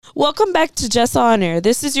Welcome back to Just On Air.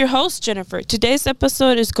 This is your host, Jennifer. Today's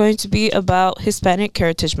episode is going to be about Hispanic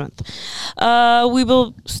Heritage Month. We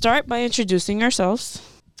will start by introducing ourselves.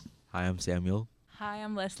 Hi, I'm Samuel. Hi,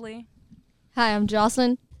 I'm Leslie. Hi, I'm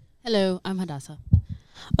Jocelyn. Hello, I'm Hadassah.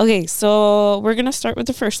 Okay, so we're going to start with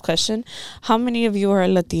the first question. How many of you are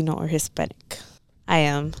Latino or Hispanic? I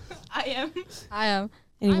am. I am.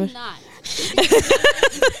 Anybody? I'm not.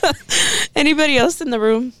 Anybody else in the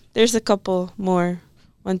room? There's a couple more.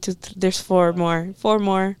 1, 2, 3. There's 4 more. 4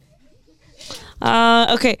 more.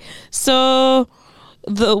 Okay, so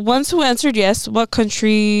the ones who answered yes, what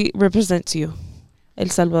country represents you? El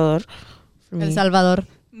Salvador. For me. El Salvador.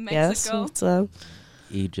 Yes. Mexico. What's up?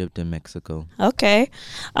 Egypt and Mexico. Okay.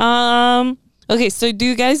 Okay, so do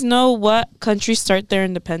you guys know what countries start their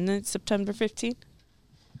independence September 15th?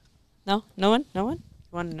 No? No one? No one?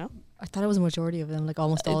 You want to know? I thought it was a majority of them, like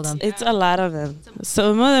almost all of them. It's a lot of them.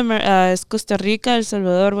 Some of them are es Costa Rica, El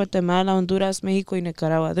Salvador, Guatemala, Honduras, Mexico, y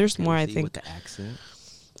Nicaragua. There's more, I think. With the accent.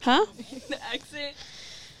 Huh? The accent.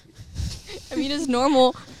 I mean, it's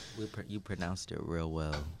normal. You pronounced it real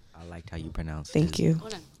well. I liked how you pronounced it. Thank you.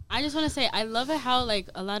 Hold on. I just want to say, I love it how, like,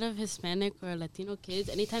 a lot of Hispanic or Latino kids,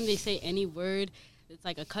 anytime they say any word, it's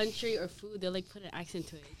like a country or food, they'll, like, put an accent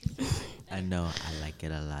to it. I know. I like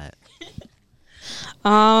it a lot.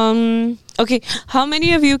 Okay, how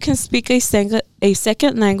many of you can speak a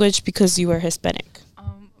second language because you are Hispanic?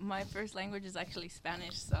 My first language is actually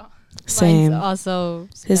Spanish, so. Same. Mine's also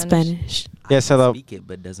Hispanic. Yes, I hello. speak it,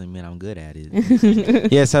 but doesn't mean I'm good at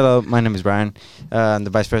it. Yes, hello. My name is Brian. I'm the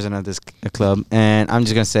vice president of this club, and I'm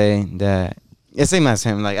just gonna say that it's same as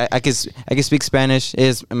him. Like I can speak Spanish.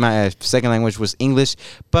 Is my second language was English,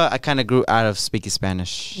 but I kind of grew out of speaking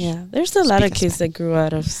Spanish. Yeah, there's a lot of kids that grew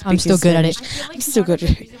out of speaking I'm still good at it. I feel like I'm still good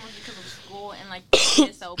at it. the reason was because of school and like the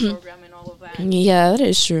ESL program and all of that. Yeah, that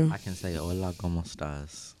is true. I can say hola, ¿cómo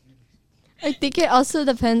estás? I think it also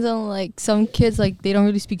depends on, like, some kids, like, they don't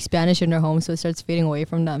really speak Spanish in their home, so it starts fading away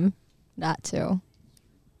from them. That, too.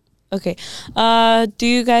 Okay. Do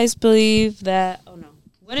you guys believe that... Oh, no.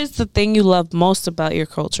 What is the thing you love most about your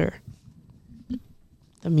culture?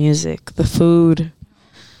 The music, the food.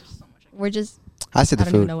 We're just... I said the I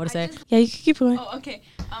don't even food. know what to say. Yeah, you can keep going. Oh, okay.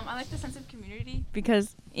 I like the sense of community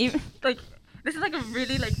because even like this is like a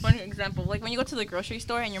really like funny example. Like when you go to the grocery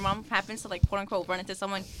store and your mom happens to like quote unquote run into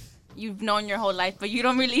someone you've known your whole life, but you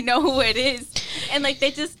don't really know who it is, and like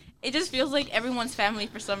it just feels like everyone's family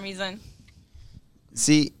for some reason.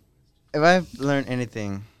 See, if I've learned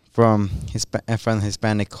anything from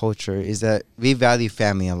Hispanic culture is that we value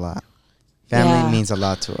family a lot. Family means a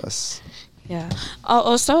lot to us. Yeah.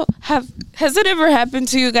 Also, has it ever happened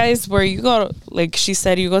to you guys where you go, like she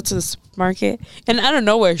said, you go to the supermarket and out of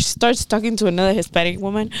nowhere she starts talking to another Hispanic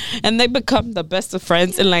woman and they become the best of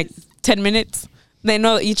friends in like 10 minutes? They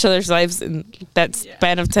know each other's lives in that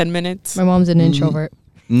span of 10 minutes. My mom's an introvert.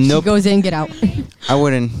 Nope. She goes in, get out. I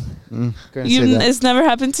wouldn't. It's never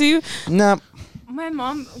happened to you? No. My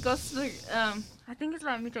mom goes to the I think it's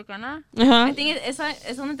La Michoacana. Uh-huh. I think es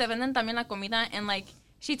donde te venden también la comida, and like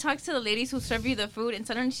she talks to the ladies who serve you the food, and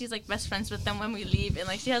suddenly she's like best friends with them when we leave, and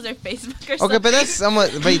like she has their Facebook or something. Okay,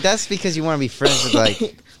 but that's because you want to be friends with like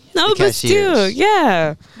No, the but still, cashiers.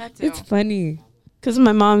 yeah. That too. It's funny. Because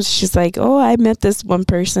my mom's, she's like, oh, I met this one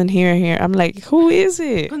person here and here. I'm like, who is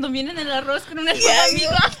it? Cuando vienen el arroz con una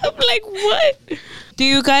amiga. I'm like, what? Do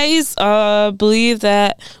you guys believe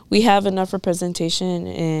that we have enough representation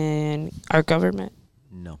in our government?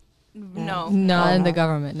 No. No. Not in the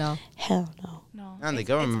government, no. Hell no. No. Not in the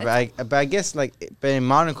government, but I guess like, but in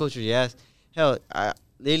modern culture, yes. Hell,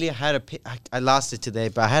 lately I had a pin. I lost it today,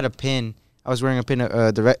 but I had a pin. I was wearing a pin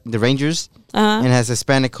of the Rangers, and it has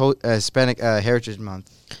Hispanic Heritage Month.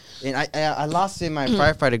 And I lost it in my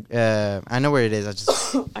firefighter. I know where it is. I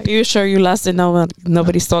just. Are you sure you lost it?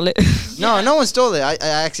 Nobody stole it. No one stole it. I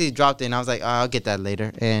actually dropped it, and I was like, oh, I'll get that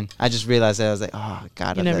later. And I just realized that I was like, oh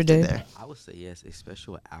God, You I never left did. it there. I would say yes,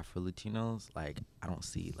 especially with Afro-Latinos. Like, I don't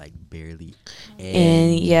see, like, barely And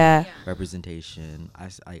any yeah. representation.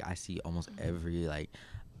 I see almost every, like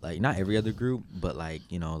not every other group, but, like,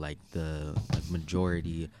 you know, like, the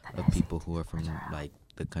majority of people who are from, like,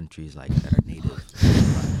 the countries, like, that are native.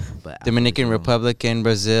 But Dominican Afro-Latino- Republic in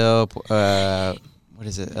Brazil. What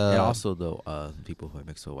is it? and also, the people who are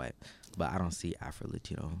mixed with white. But I don't see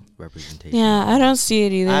Afro-Latino representation. Yeah, I don't see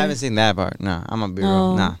it either. I haven't seen that part. No, I'm a be No.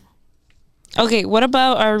 real. Nah. Okay, what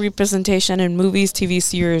about our representation in movies, TV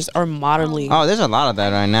series, or modeling? Oh, there's a lot of that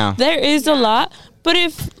right now. There is a lot, but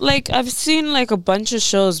if like I've seen like a bunch of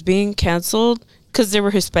shows being canceled because they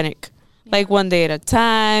were Hispanic. like One Day at a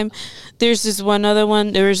Time. There's this one other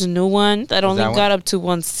one. There's a new one that only got up to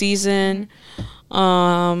one season.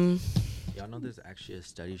 Y'all know there's actually a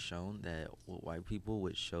study shown that white people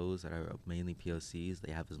with shows that are mainly POCs,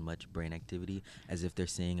 they have as much brain activity as if they're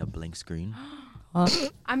seeing a blank screen.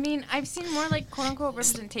 I mean, I've seen more like quote unquote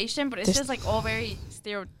representation, but it's just like all very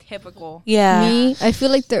stereotypical. Yeah. Me, I feel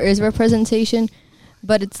like there is representation,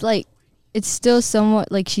 but it's like it's still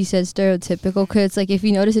somewhat, like she said, stereotypical. Cause it's like if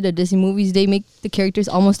you notice in the Disney movies, they make the characters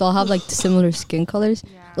almost all have like similar skin colors.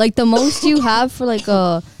 Yeah. Like the most you have for like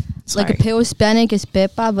a pale Hispanic is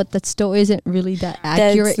Pepa, but that still isn't really that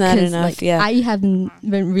accurate. That's not enough. Like, yeah, I haven't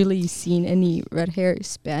really seen any red hair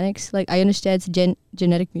Hispanics. Like I understand it's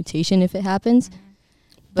genetic mutation if it happens,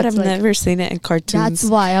 but I've like, never seen it in cartoons. That's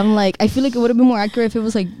why I'm like, I feel like it would have been more accurate if it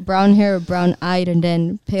was like brown hair, brown eyed, and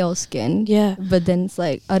then pale skin. Yeah, but then it's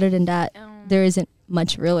like other than that, there isn't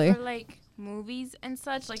much really. For like movies and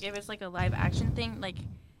such, like if it's like a live action thing, like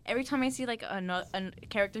every time I see like a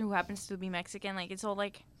character who happens to be Mexican, like it's all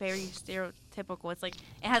like very stereotypical. It's like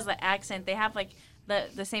it has the accent. They have like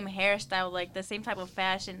the same hairstyle, like the same type of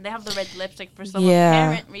fashion. They have the red lipstick for some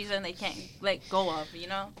apparent reason they can't let go of. You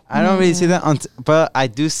know. I don't really see that, but I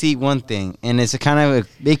do see one thing, and it's a kind of a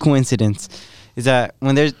big coincidence, is that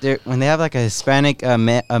when when they have like a Hispanic a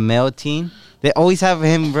male teen, they always have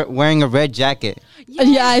him wearing a red jacket.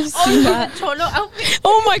 Yeah, I've seen that. Cholo outfit.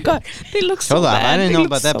 Oh my God, they look so bad. I didn't know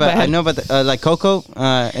about that, but I know about like Coco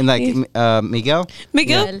and like Miguel.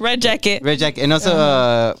 Miguel, red jacket. Red jacket, and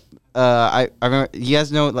also I remember, you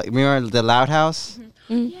guys know, like, remember the Loud House?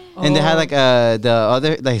 Mm. And they had like the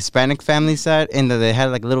other, the Hispanic family side, and they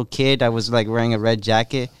had like a little kid that was like wearing a red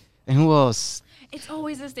jacket. And who else? It's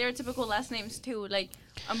always the stereotypical last names too, like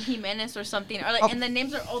Jimenez or something, or like, and the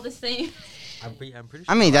names are all the same. I'm pretty sure.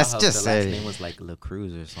 I mean, that's just the last name was like La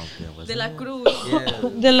Cruz or something. De La Cruz. Yeah.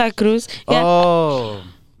 De La Cruz. Yeah. Oh.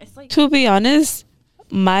 It's like, to be honest,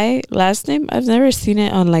 my last name, I've never seen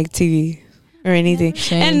it on like TV or anything.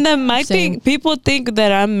 Same. And then people think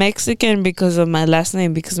that I'm Mexican because of my last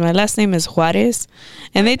name, because my last name is Juarez,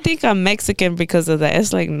 and they think I'm Mexican because of that.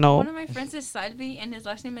 It's like, no. one of my friends is Salvi, and his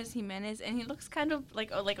last name is Jimenez, and he looks kind of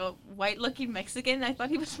like a white-looking Mexican. I thought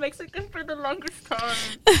he was Mexican for the longest time.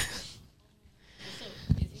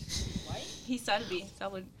 He's Salvi.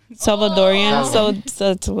 Salvadorian, Oh. so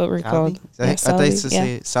that's what we're called. I Yeah, thought you used to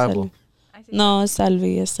Salvi, say Salvo. No, it's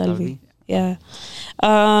Salvi. It's Salvi. Salvi? Yeah.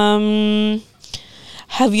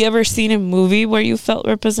 Have you ever seen a movie where you felt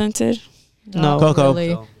represented? No. Coco.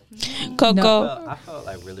 Really. Coco. Well, I felt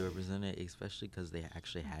like really represented, especially because they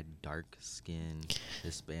actually had dark skin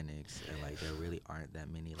Hispanics, and like there really aren't that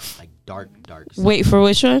many like dark. Wait, for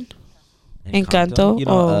which one? Encanto? You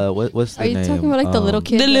know, what's the Are you name? talking about like the little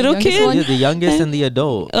kid? The little youngest kid? one? Yeah, the youngest and the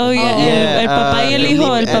adult. Oh, yeah. yeah, El papá y el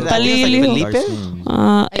hijo. El Felipe. papá y el Like hijo. Felipe? Dark skin.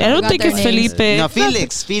 I don't forgot think their it's names. Felipe. No,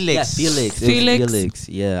 Felix. Yeah, Felix. It was Felix. Felix.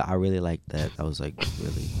 Yeah, I really liked that. That was like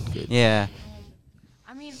really good. Yeah.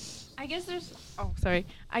 I mean, I guess there's. Oh, sorry.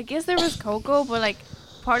 I guess there was Coco, but like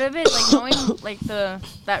part of it, like knowing like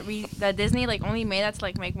that Disney like only made that to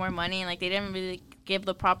like make more money, and like they didn't really give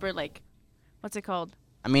the proper like, what's it called?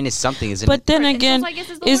 I mean, it's something, isn't But it? then It's again, just like, it's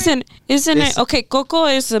just the isn't It's- it? Okay, Coco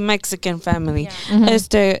is a Mexican family. Yeah. What is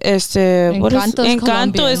Encanto is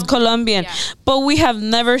Encanto is Colombian. Yeah. But we have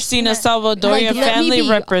never seen a Salvadorian Like, let me family be-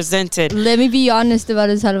 represented. Let me be honest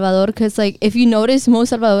about El Salvador, because like if you notice,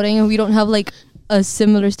 most Salvadoreños, we don't have like a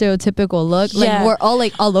similar stereotypical look. Like Yeah. we're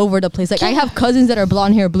all over the place. Like I have cousins that are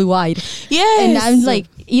blonde hair, blue eyed, Yes. and I'm like,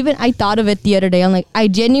 even I thought of it the other day. I'm like, I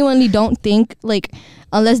genuinely don't think like,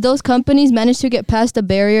 unless those companies manage to get past the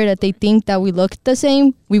barrier that they think that we look the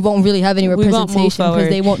same, we won't really have any We won't move representation because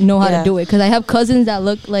forward. they won't know how Yeah. to do it. Because I have cousins that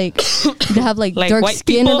look like they have like dark white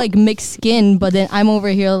skin people? or like mixed skin, but then I'm over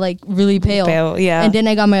here like really pale. Yeah. And then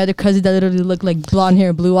I got my other cousins that literally look like blonde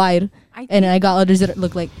hair, blue eyed, I and I got others that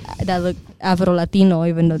look Afro Latino,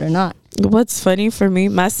 even though they're not. What's funny for me,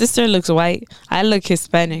 my sister looks white. I look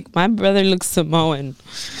Hispanic. My brother looks Samoan.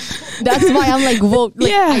 That's why I'm like, whoa, like,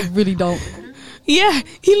 Yeah. I really don't. Yeah,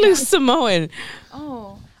 he looks Samoan.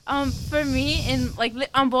 Oh, for me, in like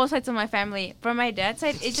on both sides of my family, from my dad's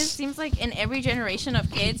side, it just seems like in every generation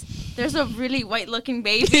of kids, there's a really white-looking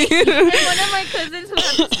baby. And one of my cousins, who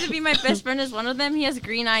happens to be my best friend, is one of them. He has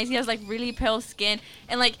green eyes. He has like really pale skin,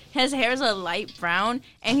 and like his hair is a light brown,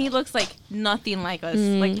 and he looks like nothing like us.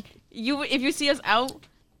 Like if you see us out,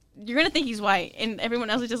 you're gonna think he's white, and everyone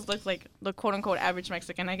else just looks like the quote-unquote average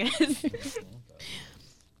Mexican, I guess.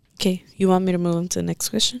 Okay, you want me to move on to the next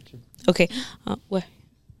question? Okay, what?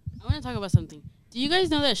 I want to talk about something. Do you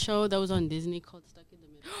guys know that show that was on Disney called Stuck in the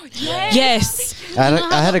Middle? Yes. You know how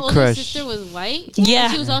I had the a older crush. sister was white.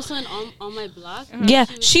 Yeah. She was also in on my block. Yeah,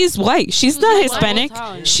 She was- she's white. She's was not white Hispanic. all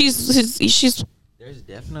the time. She's There's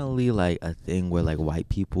definitely like a thing where like white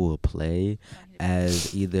people will play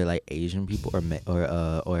as either like Asian people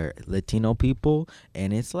or Latino people,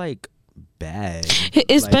 and it's like bad.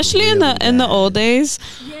 especially Like, in the really old bad. days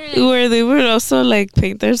where they would also like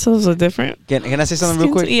paint themselves a different. Can I say something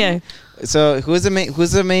real quick? Yeah. So who's the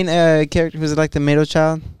main character? Who's like the middle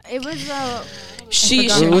child? It was She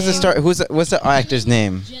Who's the star? What's the actor's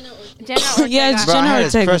name? Jenna Ortega. Yeah, Bro, I Jenna had a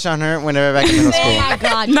Ortega. crush on her when they were back in middle school. Oh my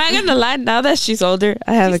god. Not gonna lie, now that she's older,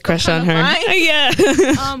 I have She's a crush still on her. kinda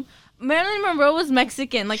Yeah. Marilyn Monroe was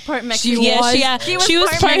Mexican, like part Mexican. She was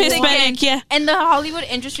part Hispanic. Yeah. And the Hollywood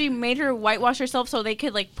industry made her whitewash herself so they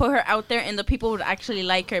could like put her out there and the people would actually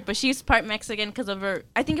like her. But she's part Mexican because of her.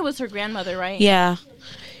 I think it was her grandmother, right? Yeah.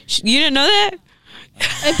 You didn't know that?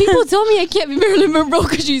 And people tell me I can't be Marilyn Monroe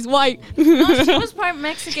because she's white. No, she was part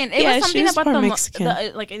Mexican. It Yeah, was she something was about part the Mexican.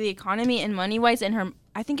 like the economy and money wise, and her.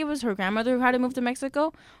 I think it was her grandmother who had to move to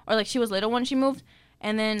Mexico, or like she was little when she moved,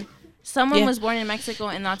 and then someone Yeah. was born in Mexico,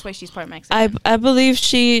 and that's why she's part Mexican. I believe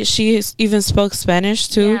she even spoke Spanish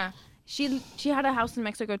too. Yeah. She had a house in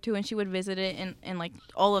Mexico too, and she would visit it and like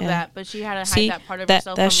all of Yeah. that, but she had to hide See, that part of that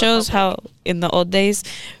herself. from the shows how public. in the old days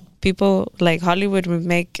people like Hollywood would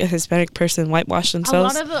make a Hispanic person whitewash A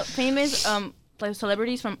themselves. lot of the famous like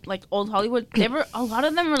celebrities from like old Hollywood, a lot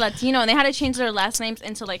of them were Latino, and they had to change their last names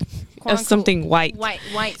into like quote, unquote, Something white. white.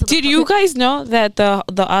 So Did you guys know that the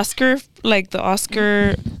Oscar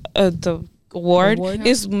the award Award?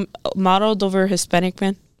 is modeled over a Hispanic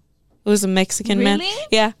man? It was a Mexican man. Really?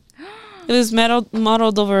 Yeah. It was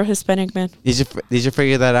modeled over a Hispanic man. Did you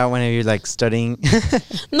figure that out when you're like studying?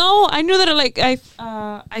 No, I knew that.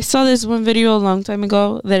 I saw this one video a long time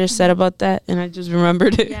ago that it said about that, and I just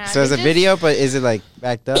remembered it. Yeah, So it's a just- video, but is it like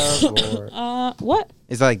backed up or What?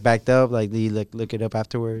 is it like backed up? Like do you look it up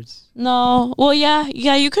afterwards? No. Well, yeah.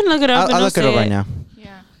 You can look it up. and I'll look it up say right now.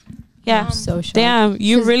 Yeah. Yeah. So shocked. Damn,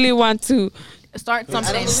 you 'Cause- really want to? Start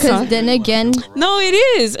something. Because then again, No, it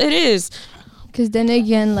is. It is.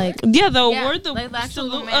 like Yeah, the Yeah, award, the like the actual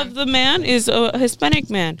salute man. of the man is a Hispanic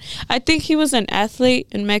man. I think he was an athlete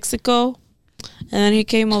in Mexico, and then he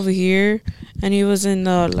came over here, and he was in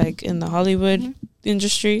the Hollywood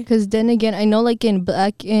industry. Because then again, I know like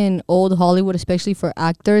in old Hollywood, especially for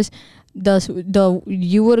actors, the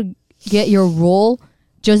you would get your role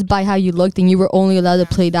just by how you looked, and you were only allowed to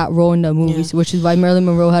play that role in the movies, which is why Marilyn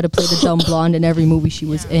Monroe had to play the dumb blonde in every movie she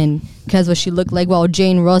was in, because what she looked like. While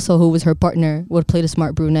Jane Russell, who was her partner, would play the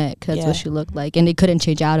smart brunette, because Yeah. what she looked like, and they couldn't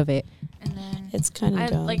change out of it. And then It's kind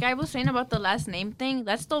of dumb. like I was saying about the last name thing,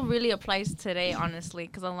 that still really applies today, honestly,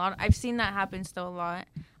 because I've seen that happen still a lot.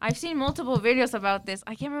 I've seen multiple videos about this.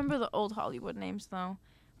 I can't remember the old Hollywood names though,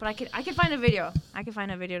 but I could find a video. I could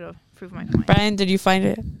find a video to prove my point. Brian, did you find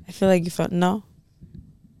it? I feel like you found no.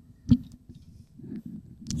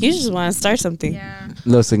 You just want to start something. Yeah.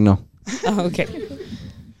 Low signal. Oh, okay.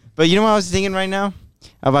 But you know what I was thinking right now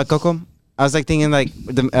about Coco? I was like thinking like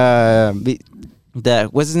the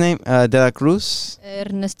what's his name? De la Cruz.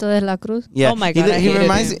 Ernesto de la Cruz. Oh my God, I he hated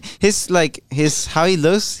reminds him. his how he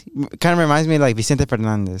looks kind of reminds me of like Vicente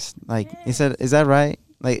Fernandez. Like he said, is that right?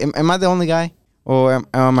 Like am I the only guy or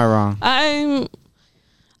am I wrong?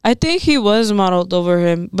 I think he was modeled over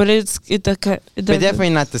him, but it But definitely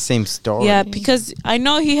not the same story. Yeah, because I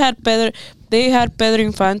know they had Pedro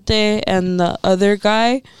Infante and the other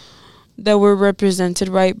guy that were represented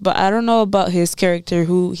right, but I don't know about his character,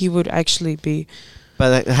 who he would actually be.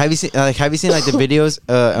 But have you seen like the videos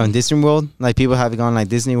on Disney World? Like people have gone like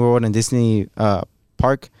Disney World and Disney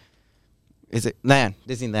Park. Is it Land?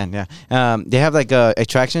 Disneyland, yeah. They have like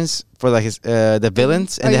attractions for like his the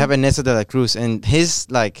villains, and they have Ernesto de la Cruz, and his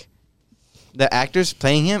like the actors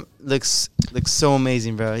playing him looks so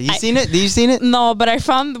amazing, bro. You seen it? Did you seen it? No, but I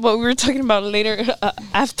found what we were talking about later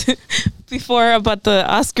before about the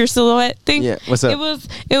Oscar silhouette thing. Yeah, what's up?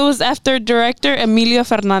 It was after director Emilio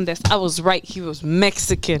Fernandez. I was right. He was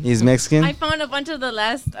Mexican. He's Mexican. I found a bunch of the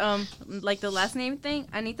last like the last name thing.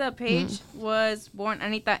 Anita Page was born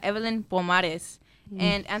Anita Evelyn Pomares,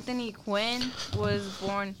 and Anthony Quinn was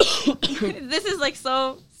born. This is like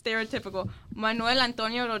so stereotypical. Manuel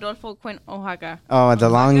Antonio Rodolfo Quinn Oaxaca. Oh, the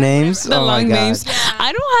long names. The Oh my long God. names. Yeah.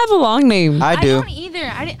 I don't have a long name. I do. don't either.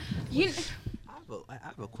 I didn't. I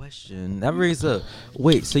have a question. That brings up.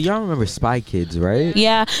 Wait, so y'all remember Spy Kids, right?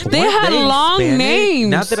 Yeah, they Weren't had long Hispanic? names.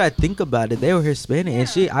 Now that I think about it, they were Hispanic,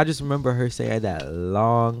 and I just remember her saying that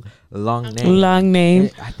long name. Long name.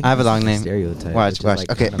 And I think I have a that's long just name. Stereotype. Watch, which is, watch.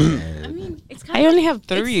 like, Okay. kinda bad. I mean, It's I only have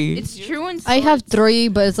 3. It's true and I have 3,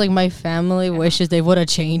 but it's like my family wishes they would have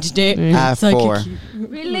changed it. I have So I could 4.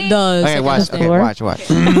 keep Really? the Okay, second watch. thing. Okay,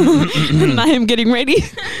 watch. Not him getting ready.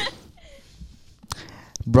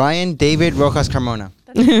 Brian David Rojas Carmona.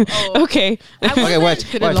 Oh. Okay. Okay, watch.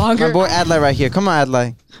 Put it Watch. longer. My boy Adlai right here. Come on,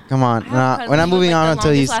 Adlai. Come on. I have We're not cousins moving with, on the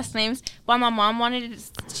until longest he's. last names. But my mom wanted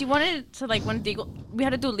to like when we had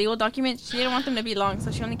to do legal documents. She didn't want them to be long,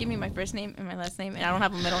 so she only gave me my first name and my last name, and I don't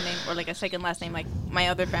have a middle name or like a second last name like my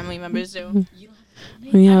other family members do.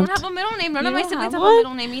 I don't have a middle name. None of my siblings have a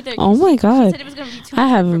middle name either. Oh my She God. said it was gonna be too I much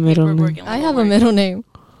have for a middle paperwork name. and I have a legwork. middle name.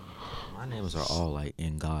 My names are all like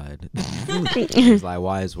in God. It's like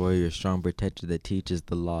wise warrior, strong protector that teaches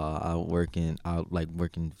the law. Out working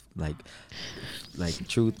like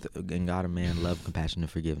truth and God of man, love, compassion,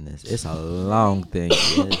 and forgiveness. It's a long thing.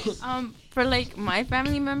 Yes. For like my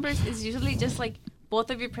family members, it's usually just like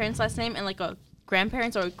both of your parents' last name and like a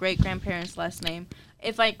grandparents or great grandparents' last name.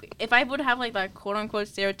 If I would have like that quote unquote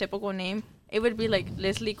stereotypical name, it would be like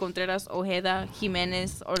Leslie Contreras Ojeda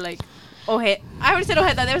Jimenez or like I already said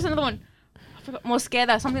Ojeda. There was another one. I forgot,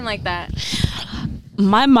 Mosqueda, something like that.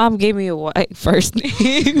 My mom gave me a white first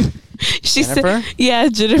name. She Jennifer? said, "Yeah,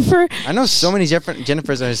 Jennifer." I know so many different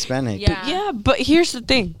Jennifers are Hispanic. Yeah. Yeah, but here's the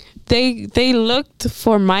thing: they looked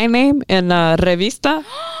for my name in a revista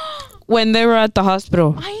when they were at the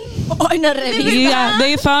hospital. Yeah,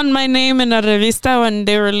 they found my name in a revista when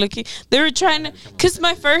they were looking. They were trying to, cause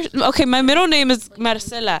my middle name is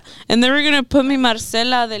Marcela, and they were gonna put me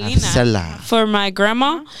Marcela Adelina Marcela. for my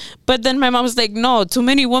grandma. But then my mom was like, "No, too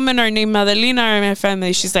many women are named Adelina in my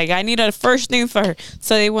family." She's like, "I need a first name for her,"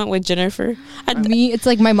 so they went with Jennifer. Me, it's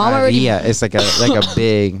like my mom already. Yeah, it's like a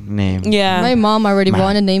big name. Yeah, My mom already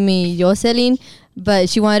wanted to name me Jocelyn, but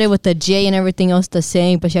she wanted it with the J and everything else the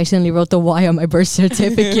same. But she accidentally wrote the Y on my birth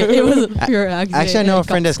certificate. It was a pure accident. Actually, I know a got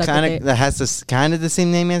friend that's stuck with it. that has this kind of the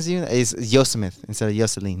same name as you. It's Yosemith instead of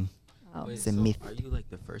Jocelyn. Oh. Wait, It's a so myth. are you like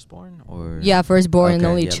the firstborn or? Yeah, firstborn and Okay,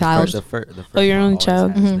 only yeah, child. The first Oh, you're only always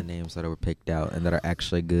child. has Mhm. The names that were picked out and that are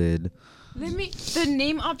actually good. The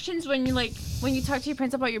name options when you talk to your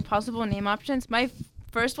parents about your possible name options. My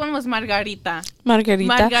first one was Margarita.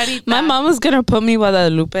 Margarita. My mom was gonna put me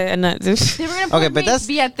Guadalupe, and They were gonna put Okay, but me that's-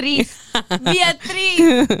 Beatriz.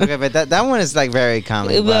 Beatriz. Okay, but that one is like very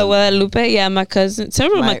common. Guadalupe. Yeah, my cousin.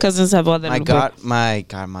 Several of my My- cousins have Guadalupe. My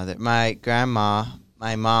godmother, my grandma,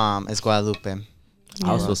 my mom is Guadalupe.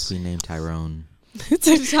 I was supposed to be named Tyrone,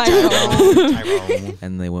 Tyrone.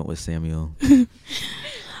 and they went with Samuel.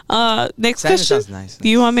 Next Samuel question. sounds nice. Do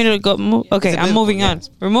you want me to go? Okay, It's a I'm beautiful moving on. name.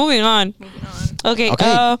 We're moving on. Moving on. Okay.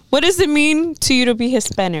 Okay. What does it mean to you to be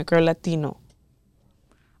Hispanic or Latino?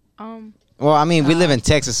 Well, I mean, we live in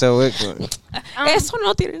Texas, so Eso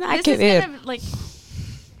no tiene nada This que is ver. gonna, like,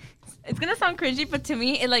 it's gonna sound cringy, but to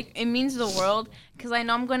me, it means the world. Cause I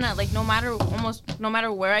know I'm gonna like no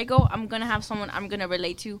matter where I go, I'm gonna have someone I'm gonna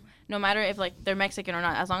relate to. No matter if like they're Mexican or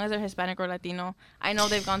not, as long as they're Hispanic or Latino, I know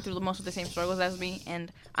they've gone through most of the same struggles as me,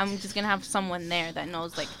 and I'm just gonna have someone there that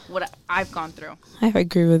knows like what I've gone through. I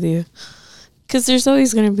agree with you. Cause there's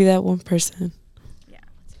always gonna be that one person.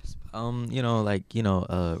 Having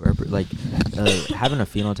a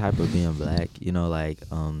phenotype of being black, you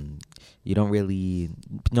don't really,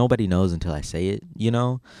 nobody knows until I say it,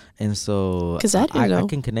 and so 'Cause I didn't know. I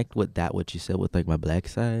can connect with that, what you said with like my black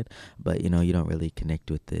side, but you don't really connect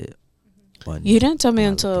with it. You didn't tell me my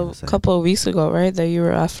until Latino a side. couple of weeks ago, right? That you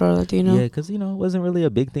were Afro Latino. Yeah, because it wasn't really a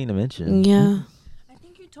big thing to mention. Yeah. I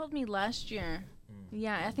think you told me last year.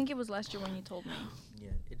 Yeah, I think it was last year when you told me. Yeah,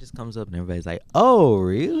 it just comes up and everybody's like, "Oh,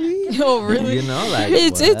 really? Oh, really? Like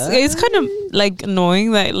It's kind of like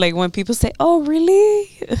annoying that like when people say, "Oh, really?"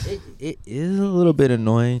 it is a little bit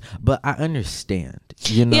annoying, but I understand.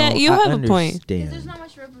 Yeah, you I have a point. understand. There's not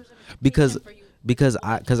much representation Because for you.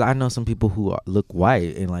 because I know some people who look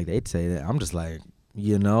white and like they'd say that. I'm just like,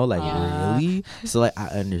 really? So like I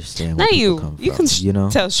understand. Where Not people you. come You from, can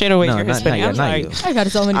tell straight away No, you're not Hispanic. you, I'm not sorry. you. I got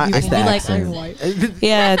so many people It's the be like, accent. I'm white.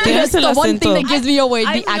 Yeah, That's the one thing that gives me away, the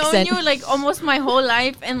I've accent. known you like almost my whole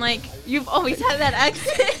life, and like you've always had that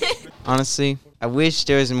accent. honestly, I wish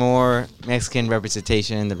there was more Mexican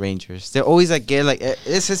representation in the Rangers. They're always like get like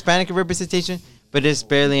it's Hispanic representation, but there's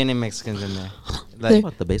barely any Mexicans in there. Like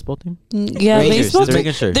What, the baseball team? Yeah, Rangers, baseball. just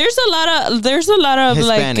making sure. There's a lot of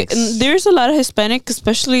like Hispanics. there's a lot of Hispanic,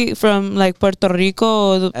 especially from like Puerto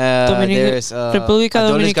Rico, there's República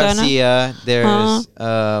Adolis Dominicana. Garcia. There's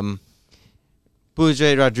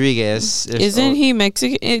Pudre Rodriguez. There's, Isn't he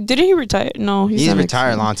Mexican? Didn't he retire? No, He's not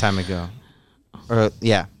retired a Mexican. long time ago. Or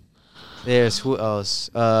yeah. There's who else?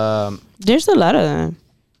 There's a lot of them.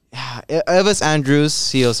 Elvis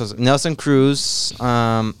Andrews. He also Nelson Cruz.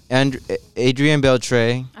 And Adrian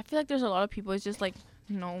Beltre. I feel like there's a lot of people. It's just like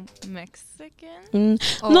no Mexican.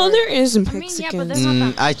 No, there is I mean, Mexicans. yeah, but there's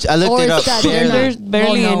not that. I looked Or it up. is that There's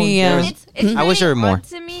barely well known. any. It's I wish there were very more. odd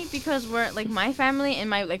to me because we're like my family and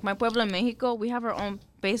my pueblo in Mexico. We have our own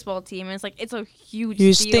baseball team, and it's a huge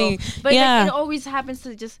Huge deal. thing. But Yeah. like, it always happens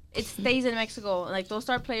to it stays in Mexico. Like those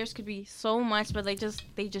star players could be so much, but they just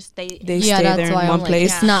stay. They Yeah, stay that's there why in I'm one like,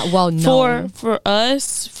 place. it's not well known. For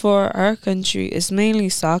us, for our country, it's mainly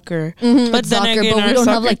soccer. But But then soccer, again, but we our don't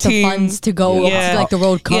have soccer like the team- funds to go Yeah. to like the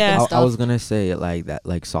World Cup Yeah. and I stuff. was gonna say it like that.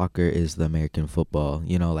 Like soccer is the American football.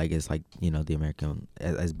 You know, like it's like the American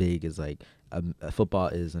as big as like football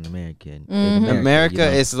is an American. in America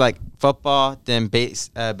you know? is like football, then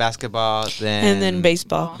basketball, And then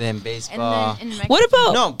baseball. then And baseball. then in Mexico, What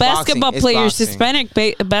about No, basketball boxing. It's players? boxing.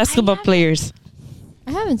 Hispanic basketball players.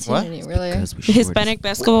 I haven't seen What? any really. Because we short Hispanic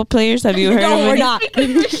basketball players. Have you heard No, of we're any? not.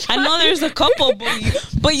 I know there's a couple,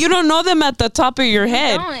 but you don't know them at the top of your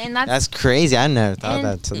head. No, and That's crazy. I never thought And-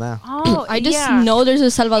 that till now. oh, I just yeah. know there's a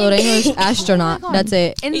Salvadoreño astronaut. Oh my God. That's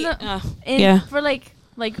it. In the Yeah. for like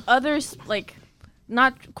others like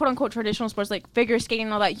not quote unquote traditional sports like figure skating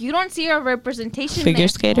and all that. You don't see a representation. Figure there.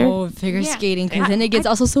 skater. Oh, figure Yeah. skating, because then it gets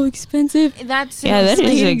also so expensive. That's Yeah, that is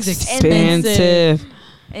Skating's expensive.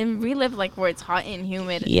 And we live like where it's hot and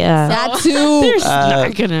humid. Yeah. That too. There's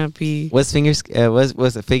not gonna be. Was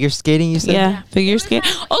it figure skating? You said? Yeah, figure skating.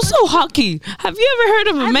 Also, hockey. Have you ever heard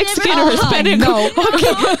of a I've Mexican never- or Hispanic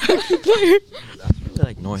hockey player?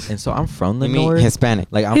 Like north, and so I'm from the You mean north. Hispanic?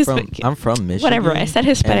 Like Hispanic. I'm from Michigan. Whatever, I said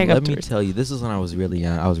Hispanic And let me afterwards. tell you, this is when I was really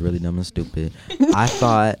young. I was really dumb and stupid. I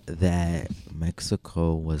thought that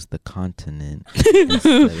Mexico was the continent. instead of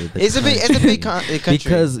the It's a big country. country.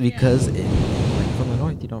 Because like from the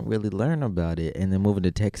north, you don't really learn about it, and then moving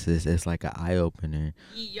to Texas, it's like an eye opener.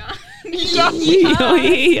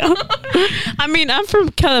 I mean, I'm from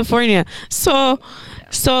California, so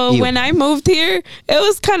Ew. when I moved here, it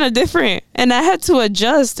was kind of different, and I had to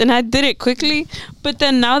adjust, and I did it quickly. But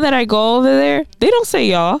then now that I go over there, they don't say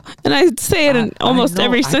y'all, and I say it in almost I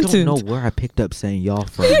every sentence. I don't know where I picked up saying y'all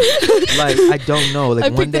from. Like I don't know. Like I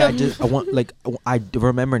one picked day it up. I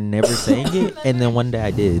remember never saying it, and then one day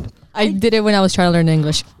I did. I did it when I was trying to learn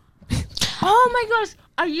English. Oh my gosh.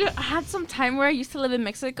 I had some time where I used to live in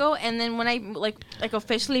Mexico, and then when I like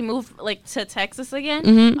officially moved like to Texas again,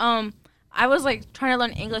 Mm-hmm. I was like trying to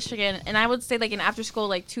learn English again, and I would say like in after school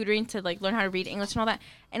like tutoring to like learn how to read English and all that.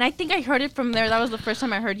 And I think I heard it from there. That was the first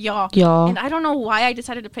time I heard y'all. Y'all. And I don't know why I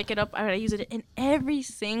decided to pick it up. I use it in every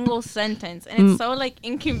single sentence, and it's so like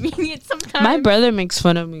inconvenient sometimes. My brother makes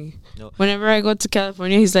fun of me. No. Whenever I go to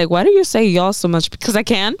California, he's like, "Why do you say y'all so much?" Because I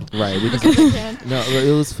can. Right. No,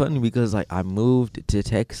 it was funny because like I moved to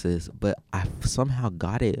Texas, but I somehow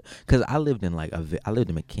got it because I lived in I lived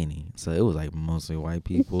in McKinney, so it was like mostly white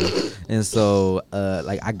people, and so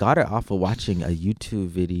like I got it off of watching a YouTube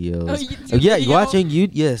video.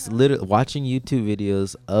 Literally watching YouTube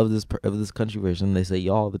videos of this country version. They say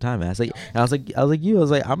y'all all the time. And I was like you. I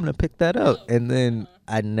was like, I'm gonna pick that up, and then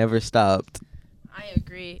I never stopped. I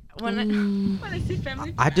agree. When I see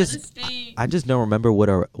family, I just don't remember what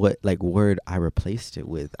word I replaced it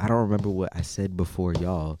with. I don't remember what I said before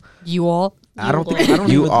y'all. You all. I don't You even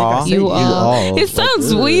think I all. said You you all. all. It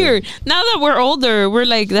sounds ugh. weird. Now that we're older, we're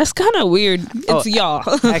like, that's kind of weird. It's y'all.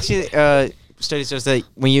 Actually, studies shows that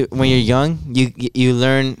when you're young, you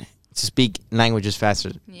learn to speak languages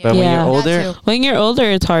faster. Yeah. But when Yeah. you're older, That too. When you're older,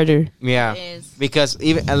 it's harder. yeah, It is. because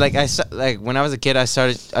even like when I was a kid, I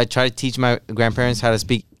tried to teach my grandparents how to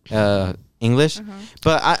speak English,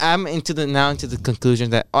 but I'm into the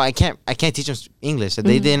conclusion that I can't teach them English. That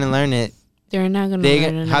they didn't learn it. They're not gonna learn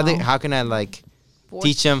it now. How can I like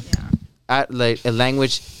teach them like a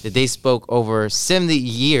language that they spoke over 70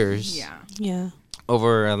 years Yeah. Yeah.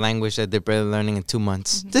 over a language that they're barely learning in 2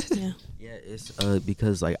 months. Yeah. Yeah, it's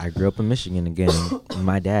because like I grew up in Michigan again. And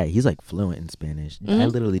my dad, he's like fluent in Spanish. I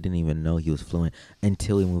literally didn't even know he was fluent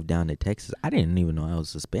until we moved down to Texas. I didn't even know I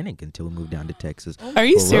was Hispanic until we moved down to Texas. Are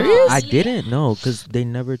you For real. serious? I didn't know because they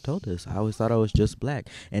never told us. I always thought I was just black,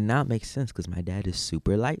 and now it makes sense because my dad is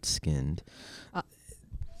super light skinned.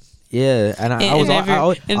 Yeah, and I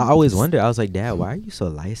always wonder. I was like, Dad, why are you so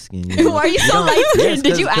light skinned? Why are you so light-skinned?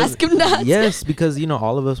 Did you ask him that? Yes, because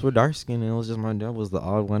all of us were dark skinned, and it was just my dad was the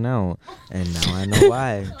odd one out, and now I know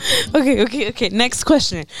why. Okay. Next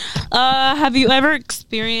question. Have you ever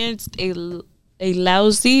experienced a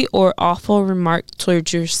lousy or awful remark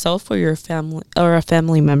towards yourself or your family or a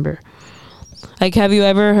family member? Like, have you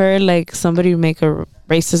ever heard like somebody make a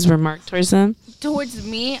racist remark towards them? Towards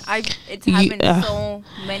me, it's happened so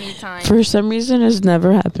many times. For some reason, it's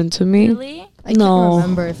never happened to me. Really? I can't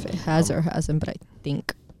remember if it has or hasn't, but I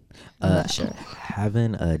think. I'm not sure.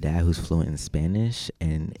 Having a dad who's fluent in Spanish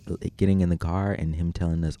and getting in the car and him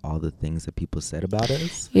telling us all the things that people said about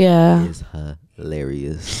us is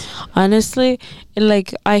hilarious. Honestly,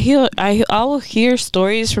 like I will hear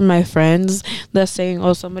stories from my friends that saying,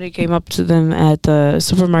 oh, somebody came up to them at the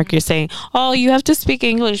supermarket saying, oh, you have to speak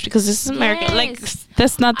English because this is America. Yes. Like,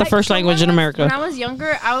 that's not the first language in America. When I was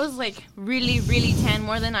younger, I was like really, really tan,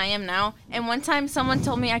 more than I am now. And one time someone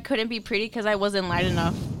told me I couldn't be pretty because I wasn't light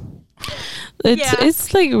enough.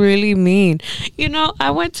 It's like really mean. You know, I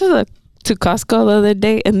went to Costco the other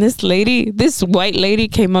day, and this white lady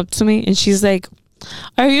came up to me and she's like,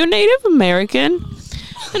 are you Native American?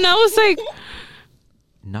 And I was like,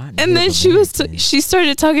 not. And then she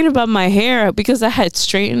started talking about my hair because I had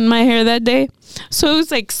straightened my hair that day, so it was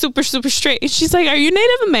like super, super straight. And she's like, are you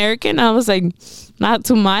Native American? I was like, not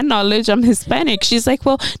to my knowledge, I'm Hispanic. She's like,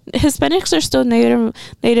 well, Hispanics are still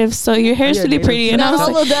native, so your hair is really pretty. And I was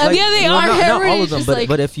like, yeah, they are. Not all of them,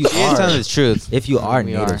 but if you are, telling the truth. If you are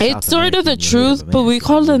native, it's sort of the truth, but we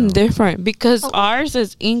call them different because ours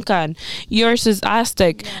is Incan, yours is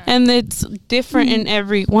Aztec, and it's different in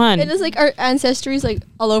every one. And it's like our ancestry is like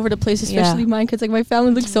all over the place, especially mine, because like my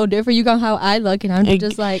family looks so different. You got how I look, and I'm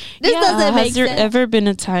just like, this doesn't make sense. Has there ever been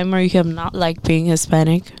a time where you have not liked being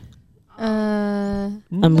Hispanic? I'm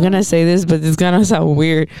gonna say this, but it's gonna sound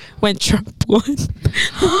weird. When Trump won.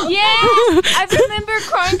 Yeah, I remember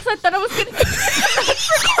crying because I thought I was gonna.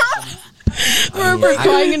 We're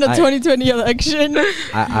crying in the 2020 election.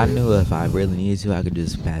 I knew if I really needed to, I could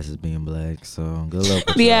just pass as being black. So good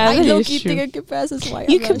luck. Yeah, I don't think I can pass as white.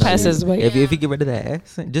 You can pass as white. If you get rid of that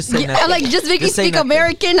accent, just say nothing. Like just make you speak nothing.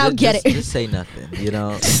 American. I'll get it. Just say nothing. You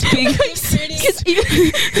know.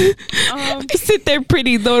 Sit there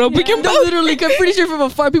pretty though. Don't pick your No, literally, I'm pretty sure from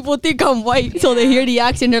afar people think I'm white, so they hear the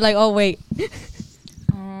accent, they're like, "Oh wait."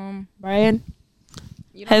 Brian,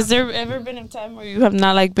 has there ever been a time where you have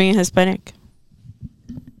not liked being Hispanic?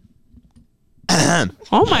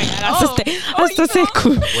 Oh my God!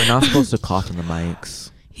 We're not supposed to cough in the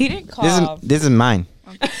mics. He didn't cough. This is mine.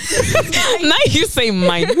 Now you say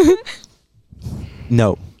mine.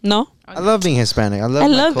 No. I love being Hispanic. I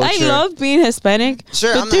love being Hispanic.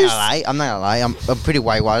 Sure, I'm not gonna lie. I'm pretty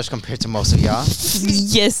whitewashed compared to most of y'all.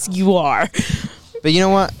 Yes, you are. But you know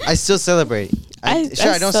what? I still celebrate. I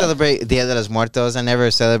don't celebrate Dia de los Muertos. I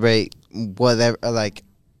never celebrate whatever. Like,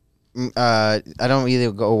 I don't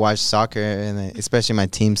really go watch soccer, and especially my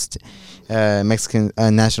team's Mexican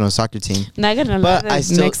national soccer team. Not gonna lie,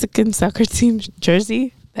 the Mexican soccer team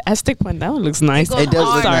jersey, the Aztec one, that one looks nice. It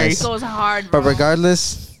does look nice. It goes hard, bro. But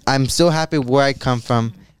regardless, I'm still happy where I come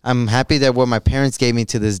from. I'm happy that what my parents gave me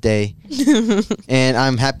to this day, and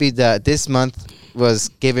I'm happy that this month was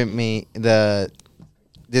giving me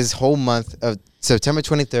this whole month of September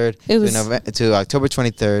 23rd to October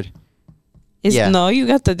 23rd. No, you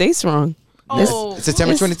got the dates wrong. It's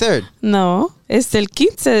September 23rd. No, es el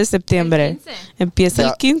 15 de septiembre. Empieza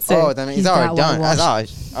el 15. Oh, that means it's already done.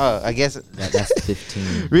 I guess that's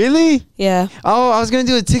 15. Really? Yeah. Oh, I was gonna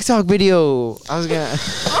do a TikTok video. I was gonna.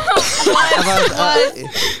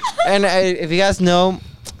 And if you guys know,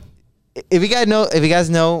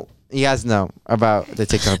 you guys know about the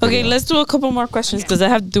TikTok video. Okay, let's do a couple more questions because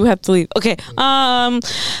I do have to leave. Okay.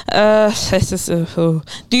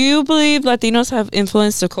 Do you believe Latinos have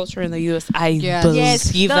influenced the culture in the U.S.? I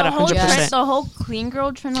believe that 100%. The whole clean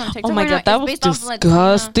girl trend on TikTok. Oh my God, that was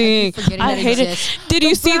disgusting. I hate it. Did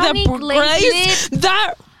you see that glaze?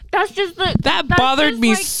 That bothered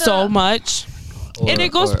me so much. And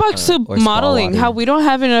it goes back to modeling, how we don't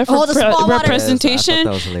have enough representation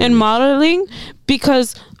in modeling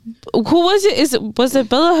because who was it? Was it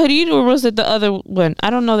Bella Hadid or was it the other one? I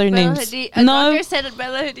don't know their names. No, doctor said that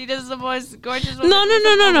Bella Hadid is the most gorgeous woman. No.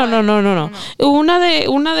 Una de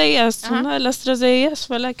ellas, una de las tres de ellas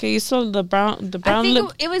fue la que hizo the brown I think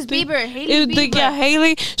lip. it was Bieber, Hailey Bieber. Yeah,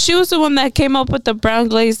 Hailey. She was the one that came up with the brown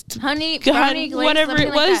glazed honey glaze, whatever it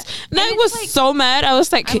was. Like and I was like, so mad. I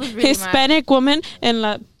was like, really Hispanic woman and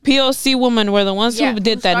la POC woman were the ones who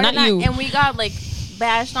did that, not you. And we got like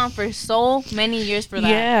bashed on for so many years for that.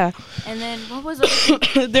 Yeah. And then what was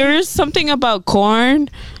it? There is something about corn.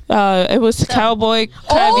 It was cowboy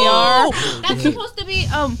caviar. That's supposed to be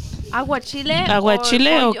aguachile.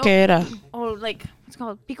 Aguachile o qué era? Or like It's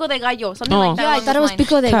called Pico de Gallo, something Oh. like that. Yeah, I along thought it those was lines.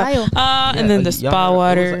 pico de gallo. And then the y'all spa remember-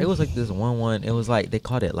 water. It was like this one. It was like they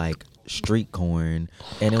called it like street corn,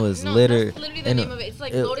 and it was No, literally. that's literally the name of it. It's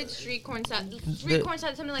like loaded street corn salad,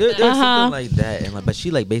 something like There's that. something like that, and like, but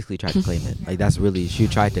she like basically tried to claim it. Like that's really she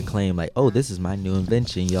tried to claim like, oh, this is my new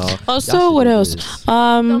invention, y'all. Also, Y'all should what do else? this.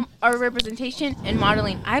 Our representation in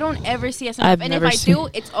modeling, I don't ever see us enough. I've And never if I seen- do,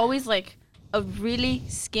 it's always like a really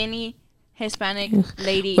skinny Hispanic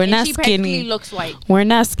lady. We're and not she practically skinny. looks white. We're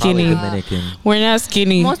not Probably skinny. Dominican. We're not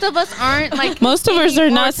skinny. Most of us aren't like. Most of us skinny are or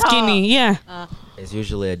not tall. skinny. Yeah. It's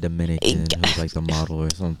usually a Dominican who's like the model or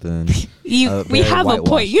something. We very have a point.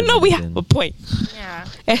 whitewashed You know we Dominican. have a point. Yeah.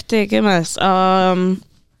 ¿Qué más?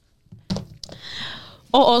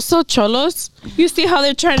 Also cholos. You see how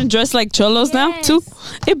they're trying to dress like cholos now Yes. too?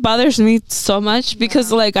 It bothers me so much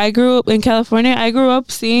because like I grew up in California. I grew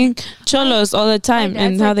up seeing cholos all the time My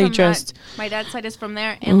and dad's how side they from dressed. that- my dad's side is from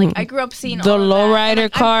there, and like I grew up seeing The all of that, and, lowrider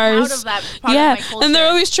like, I'm proud cars. of that part Yeah, of my culture. and they're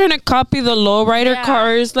always trying to copy the lowrider Yeah.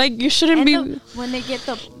 cars. Like you shouldn't And be. when they get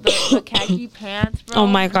the khaki pants, bro. Oh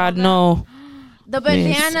my and God, all no! that. The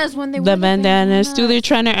bandanas when they The wear bandanas, dude. They're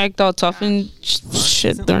trying to act all tough and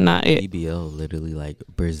shit. They're not it. BBL literally like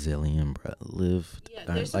Brazilian, bro. Lived Yeah,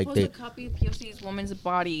 they're like supposed they to copy POC's women's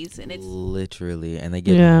bodies, and it's literally, and they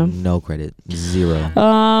get Yeah. no credit, zero.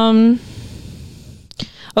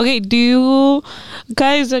 Okay, do you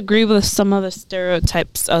guys agree with some of the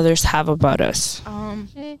stereotypes others have about us?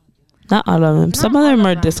 Not all of them. Some of all them of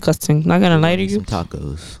are them. disgusting. Not gonna lie to Some you.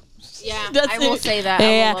 tacos. yeah. That's I will it. say that. I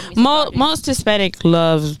Yeah, will love me some bodies. most Hispanic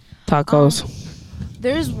love tacos.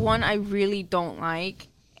 There's one I really don't like,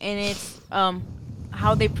 and it's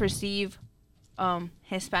how they perceive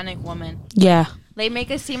Hispanic women. Yeah, They make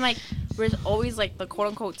us seem like we're always like the quote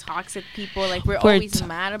unquote toxic people, like we're We're always t-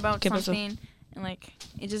 mad about ¿Qué pasó? something, and like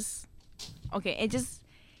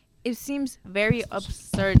it seems very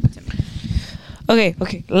absurd to me. Okay.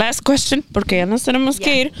 Last question, porque ya nos tenemos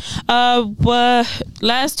que ir.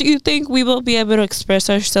 Last, do you think we will be able to express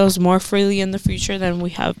ourselves more freely in the future than we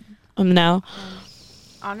have now?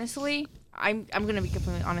 Honestly, I'm gonna be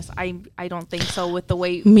completely honest. I don't think so with the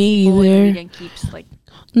way Me people in the either. media keeps like.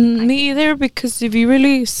 Me either, because if you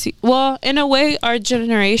really see, well, in a way, our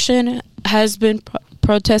generation has been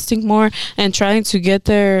protesting more and trying to get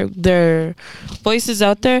their voices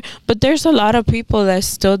out there, but there's a lot of people that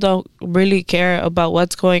still don't really care about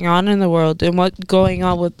what's going on in the world and what's going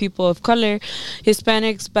on with people of color,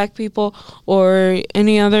 Hispanics, Black people, or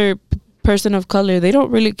any other person of color. They don't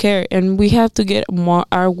really care, and we have to get more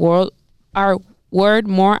our word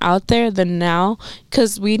more out there than now,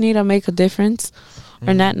 because we need to make a difference.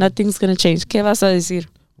 Or not, nothing's gonna change. ¿Qué vas a decir?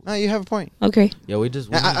 No, you have a point. Okay. Yeah, we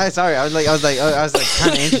just. I sorry. I was like kind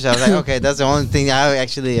of interested. I was like, okay, that's the only thing I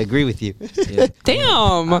actually agree with you. Yeah.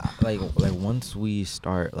 Damn. Like once we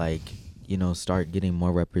start start getting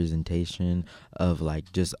more representation of like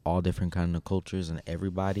just all different kind of cultures and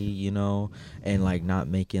everybody, and like not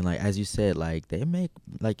making like, as you said, like they make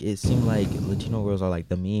like it seem like Latino girls are like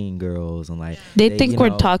the mean girls, and like They think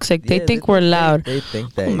we're toxic. They think we're loud. They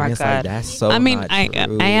think that. Oh my and it's God. Like, that's so. I mean, not I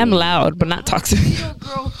true. am loud, but not toxic. Little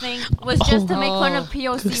girl thing was just to make fun of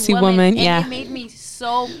POC See women, women, and yeah. it made me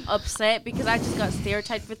so upset because I just got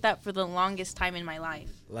stereotyped with that for the longest time in my life.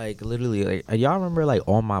 Like literally, like y'all remember like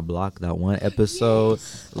On My Block, that one episode?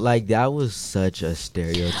 Like that was such a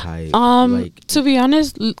stereotype. Like to be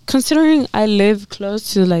honest, considering I live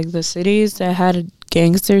close to like the cities that had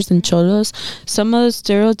gangsters and cholos, some of the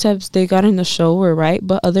stereotypes they got in the show were right,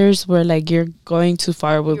 but others were like, you're going too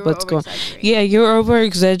far with You're what's going. over-exaggerating. Yeah, you're over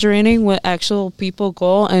exaggerating what actual people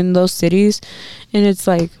go in those cities, and it's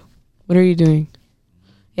like, what are you doing?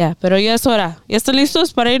 Yeah, pero ya es hora. ¿Ya están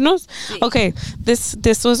listos para irnos? Okay,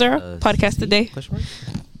 this was our podcast today. Question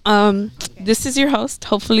mark? This is your host.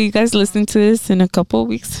 Hopefully you guys listen to this in a couple of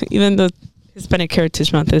weeks, even though Hispanic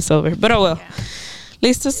Heritage Month is over. But oh well.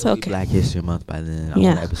 Listos? It'll be Okay. Black History Month by then. I want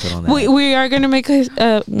Yeah. an episode on that. We are going to make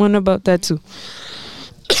one about that too.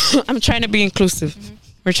 I'm trying to be inclusive.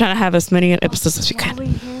 We're trying to have as many episodes as we can.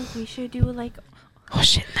 We should do like Oh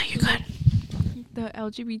shit, now you got it. the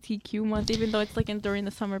LGBTQ month, even though it's like during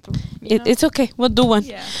the summer. But, It's okay. We'll do one.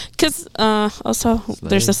 Yeah. Because also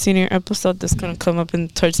there's a senior episode that's going to come up in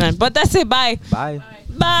towards the end. But that's it. Bye. Bye.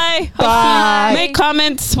 Bye. Bye. Make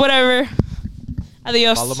comments, whatever.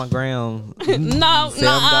 Adios. Follow my gram. No,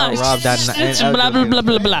 Sam.Rob.N- blah, blah, blah,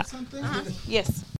 blah, blah. Yes.